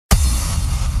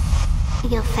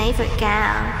Your favorite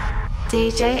gal,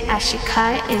 DJ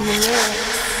Ashiko in the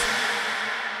mix.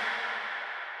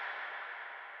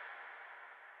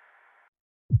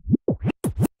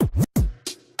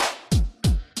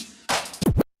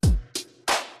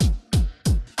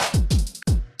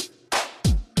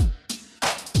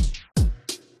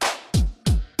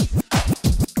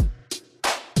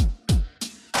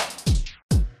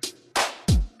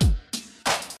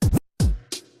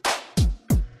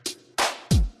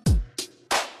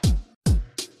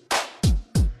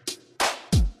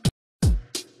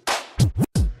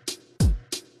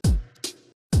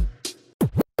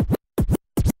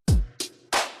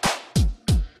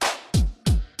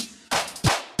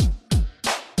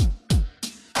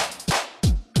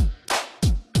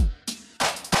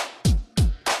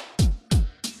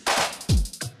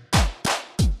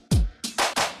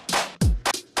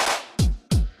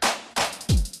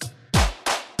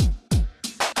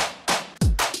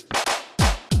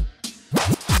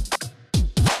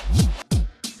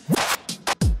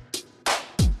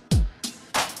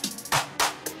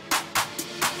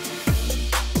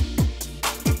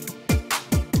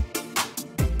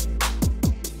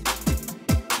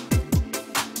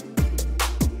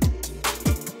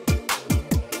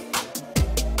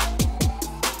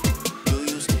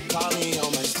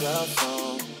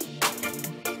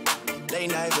 Late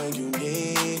night when you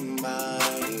need my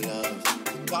love.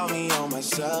 Call me on my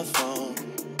cell phone.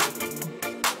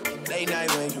 Late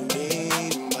night when you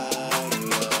need my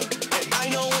love. And I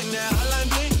know when that hotline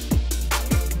bling,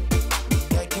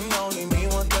 that can only mean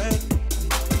one thing.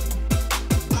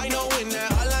 I know when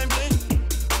that hotline bling,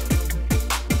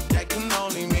 that can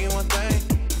only mean one thing.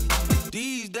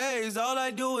 These days, all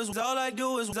I do is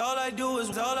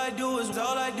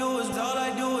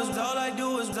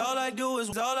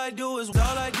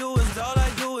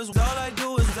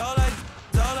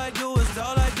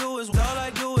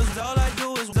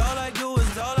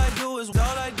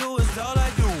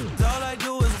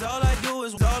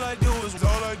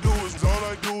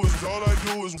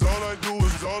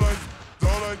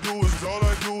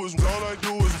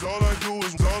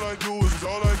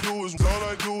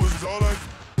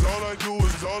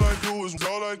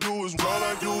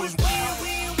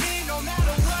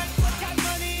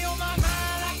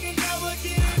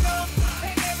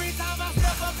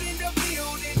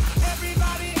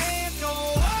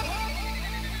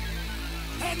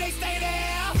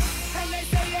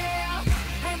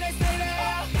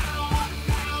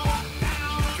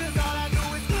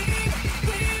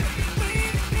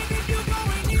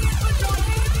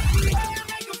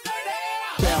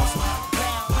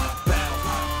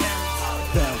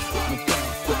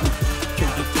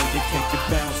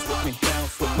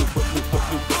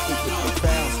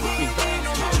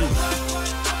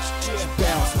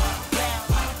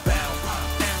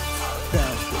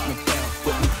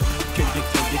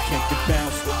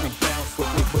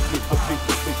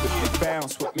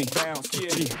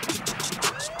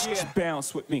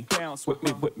bounce with me,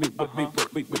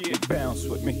 bounce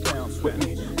with me, bounce with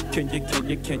me. Can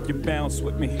you bounce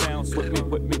with me, bounce with me,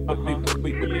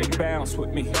 bounce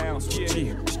with me,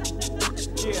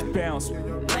 bounce,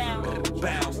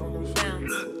 bounce.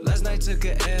 Last night took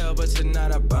a L, but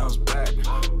tonight I bounce back.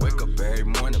 Wake up every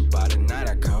morning, by the night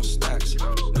I count stacks.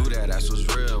 Knew that ass was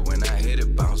real when I hit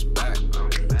it, bounce back.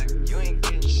 You ain't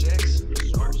getting checks.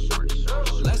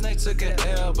 Last night took a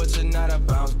L, but tonight I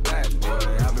bounce back. Boy,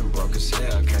 I've been broke as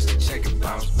hell, catch the check and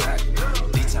bounce back.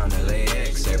 D-Town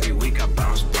LAX, every week I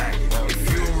bounce back.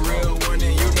 If you a real one,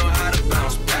 then you know how to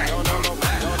bounce back.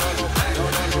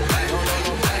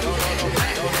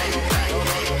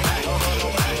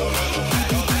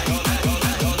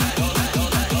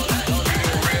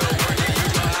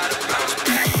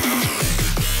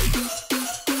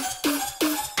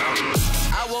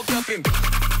 I woke up in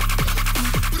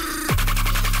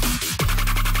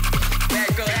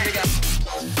back up, nigga.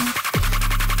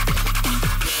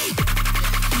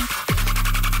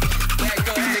 Back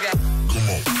up, nigga. Come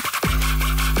on.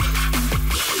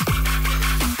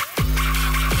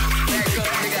 Back up,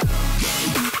 nigga.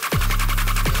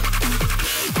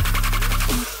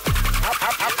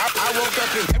 I woke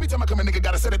up in. Every time I come in, nigga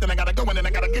gotta set it, then I gotta go, and then I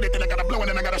gotta get it, then I gotta blow, and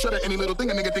then I gotta shut it. Any little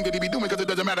thing a nigga think that he be doing, cause it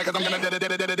doesn't matter, cause I'm gonna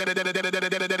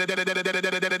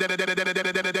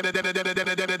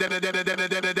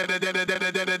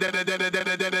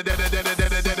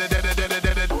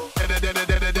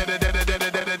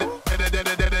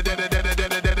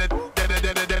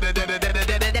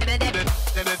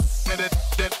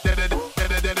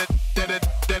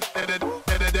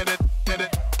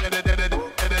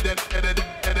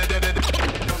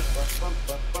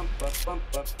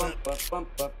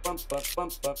bump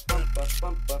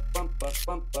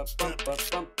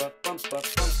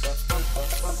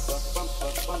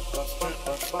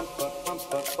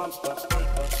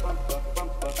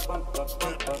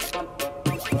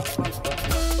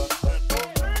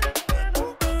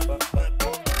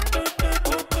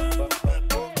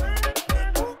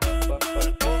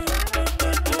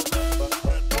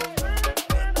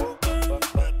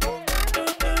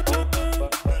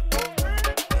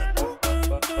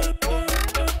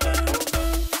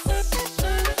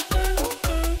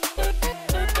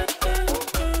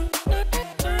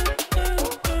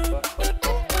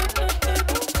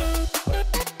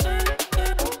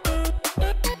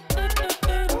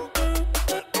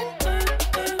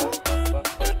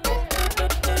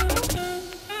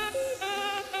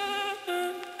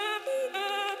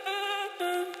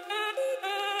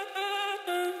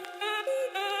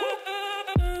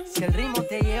Si el ritmo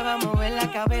te lleva a mover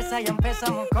la cabeza, ya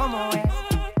empezamos como es.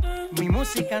 Mi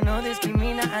música no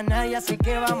discrimina a nadie, así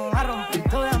que vamos a romper.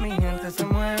 Toda mi gente se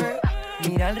mueve,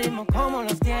 mira el ritmo como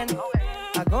los tiene.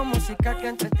 Hago música que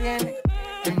entretiene.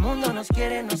 El mundo nos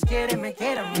quiere, me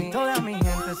quiere a mí. Toda mi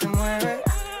gente se mueve,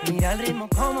 mira el ritmo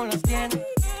como los tiene.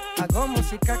 Hago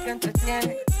música que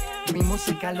entretiene. Mi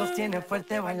música los tiene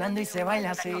fuerte bailando y se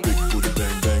baila así. Big booty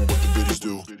bang bang, what the bitches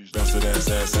do? Bounce that ass,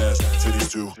 ass, ass, titties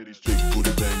too. Big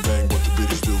booty bang bang, what the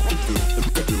bitches do?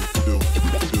 Do.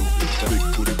 Big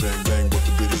booty bang bang, what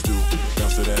the bitches do?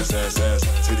 Bounce that ass, ass, ass,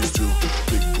 titties too.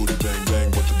 Big booty bang bang,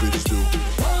 what the bitches do?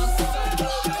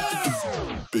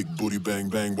 Big booty bang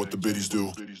bang, what the bitches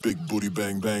do? Big booty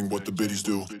bang bang, what the bitches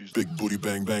do? Big booty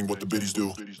bang bang, what the bitches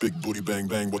do? Big booty bang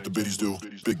bang, what the bitches do?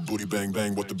 Big booty bang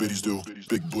bang, what the bitches do?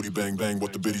 Big booty bang bang, what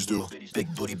the bitches do?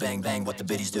 Big booty bang bang, what the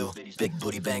bitches do? Big booty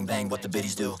bang bang, what the bitches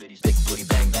do? Big booty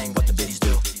bang bang, what the bitches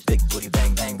do? Big booty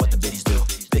bang bang, what the bitches do?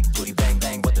 Big booty bang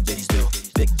bang, what the bitches do?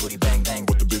 Big booty bang bang,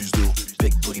 what the bitches do?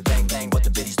 Big booty bang bang, what the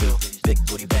bitches do? Big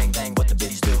booty bang bang, what the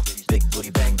bitches do? Big booty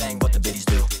bang bang, what the bitches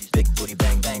do? Big booty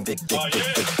bang bang, big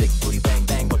booty bang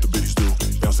bang, what the bitches do?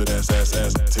 Bounce that ass, ass,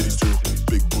 ass, titties too.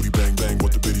 Big booty bang bang,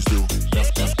 what the bitches do?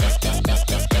 Bounce.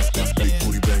 Big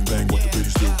booty bang bang, what the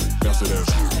bitches do? Bounce that ass.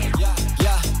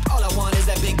 Yeah, all I want is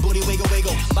that big booty wiggle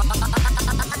wiggle.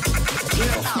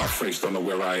 Off my face, don't know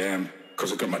where I am,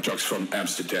 cause I got my drugs from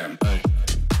Amsterdam.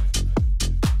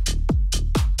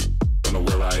 Don't know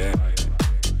where I am.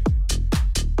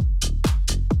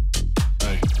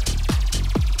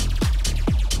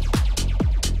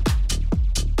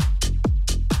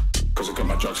 Cause I got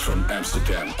my drugs from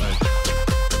Amsterdam.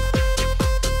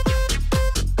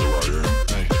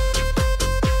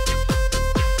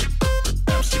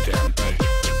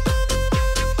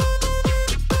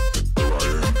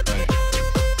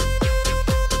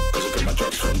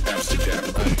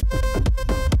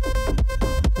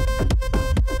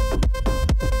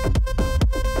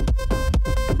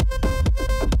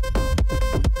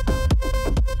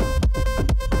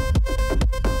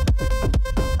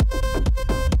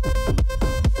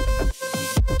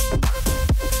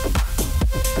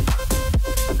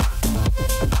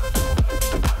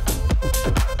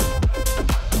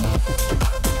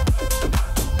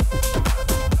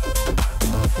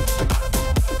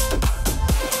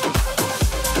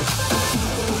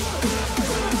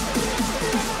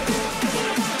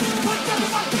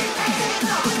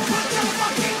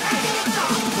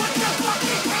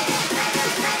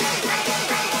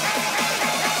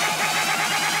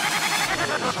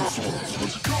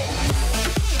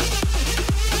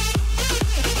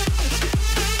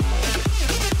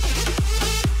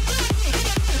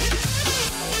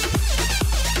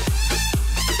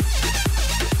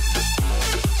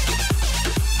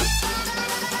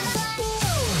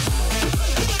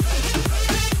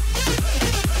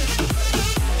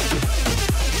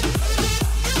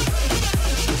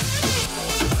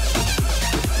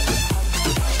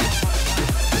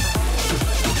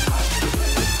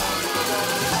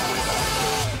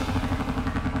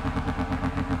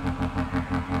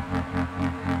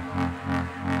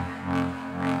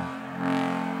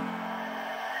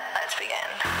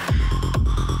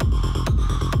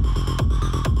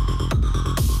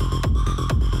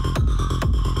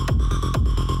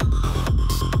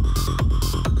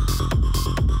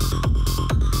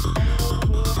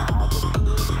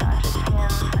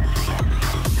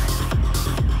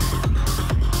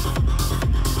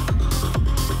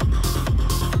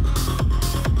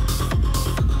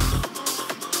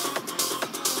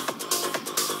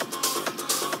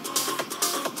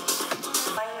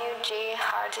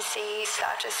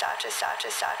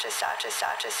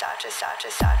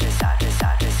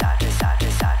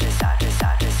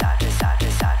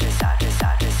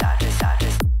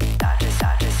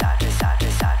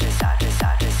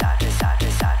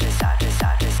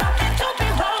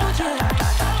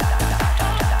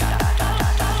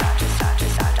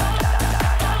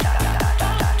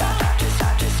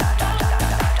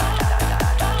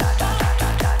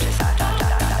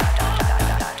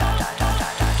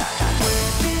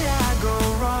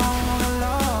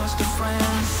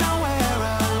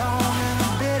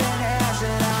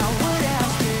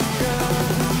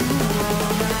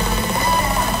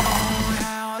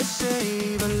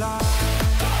 the light.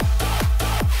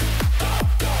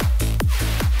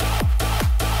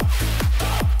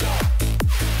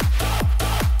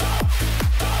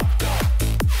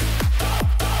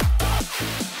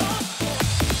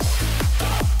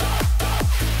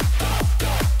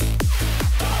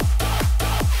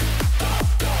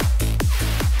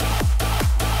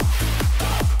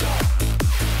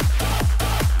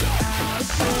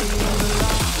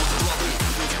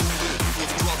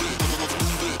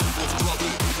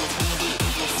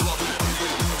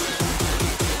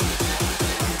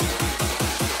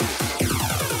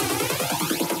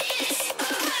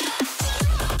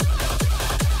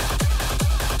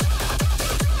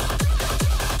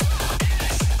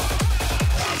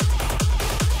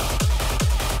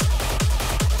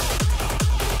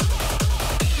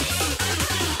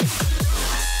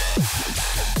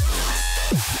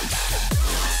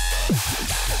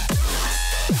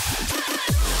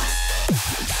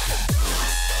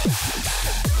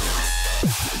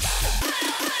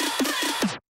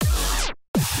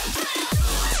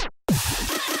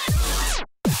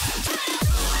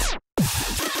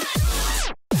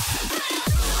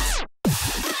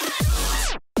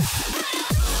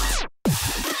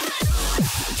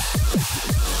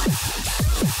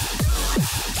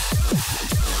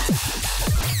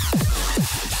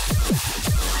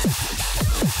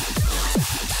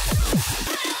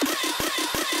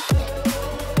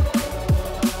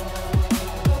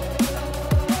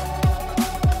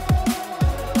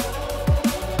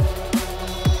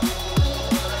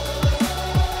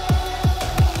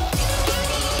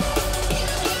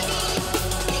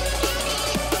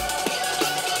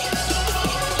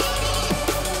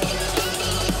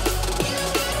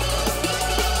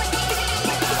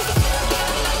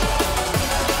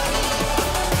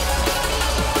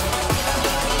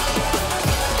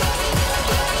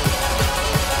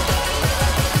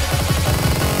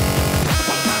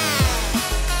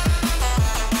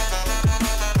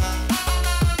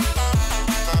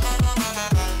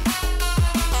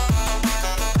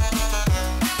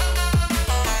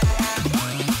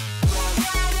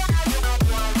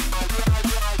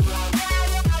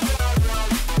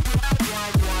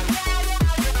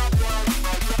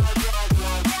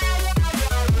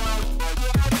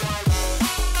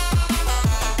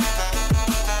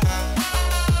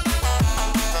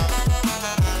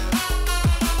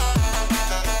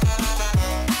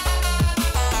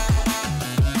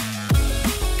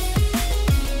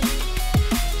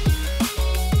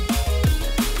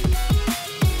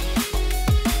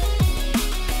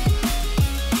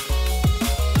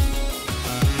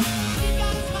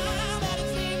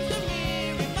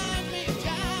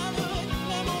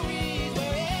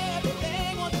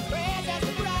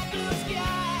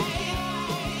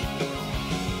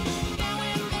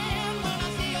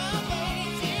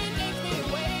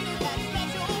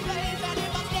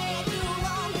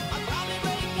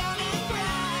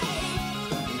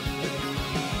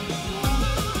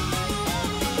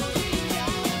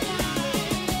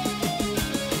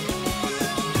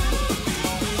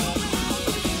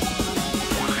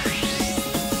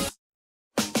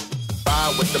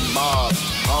 With the mob,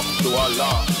 through our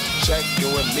law. Check you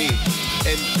and me,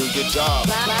 and do your job.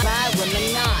 Ride with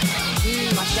me not,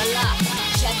 mashallah.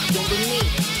 Check you with me,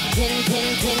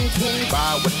 pin.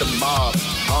 Ride with the mob,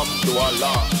 through our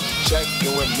law. Check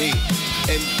you and me,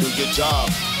 and do your job.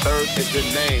 Third is the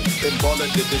name, then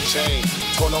baller did the chain.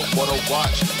 Turn up what a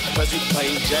watch, Prezi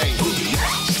plain Jane.